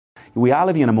we are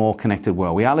living in a more connected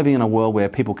world. We are living in a world where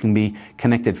people can be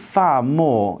connected far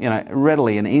more,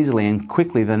 readily and easily and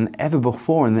quickly than ever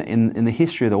before in the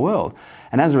history of the world.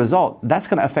 And as a result, that's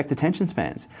going to affect attention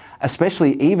spans,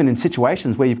 especially even in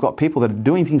situations where you've got people that are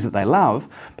doing things that they love,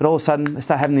 but all of a sudden they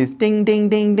start having these ding, ding,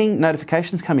 ding, ding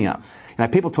notifications coming up.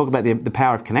 People talk about the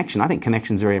power of connection. I think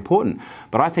connection is very important,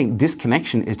 but I think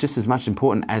disconnection is just as much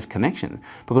important as connection,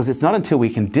 because it's not until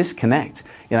we can disconnect,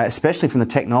 especially from the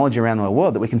technology around the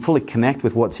world, that we can fully connect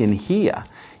with what's in here.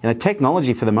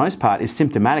 Technology for the most part is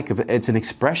symptomatic of, it's an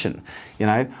expression,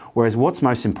 whereas what's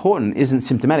most important isn't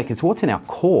symptomatic, it's what's in our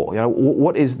core.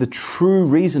 What is the true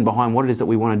reason behind what it is that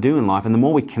we want to do in life? And the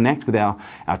more we connect with our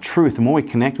truth, the more we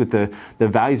connect with the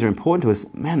values that are important to us,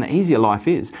 man, the easier life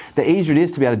is. The easier it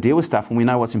is to be able to deal with stuff when we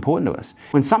know what's important to us.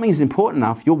 When something is important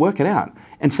enough, you'll work it out.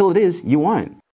 Until it is, you won't.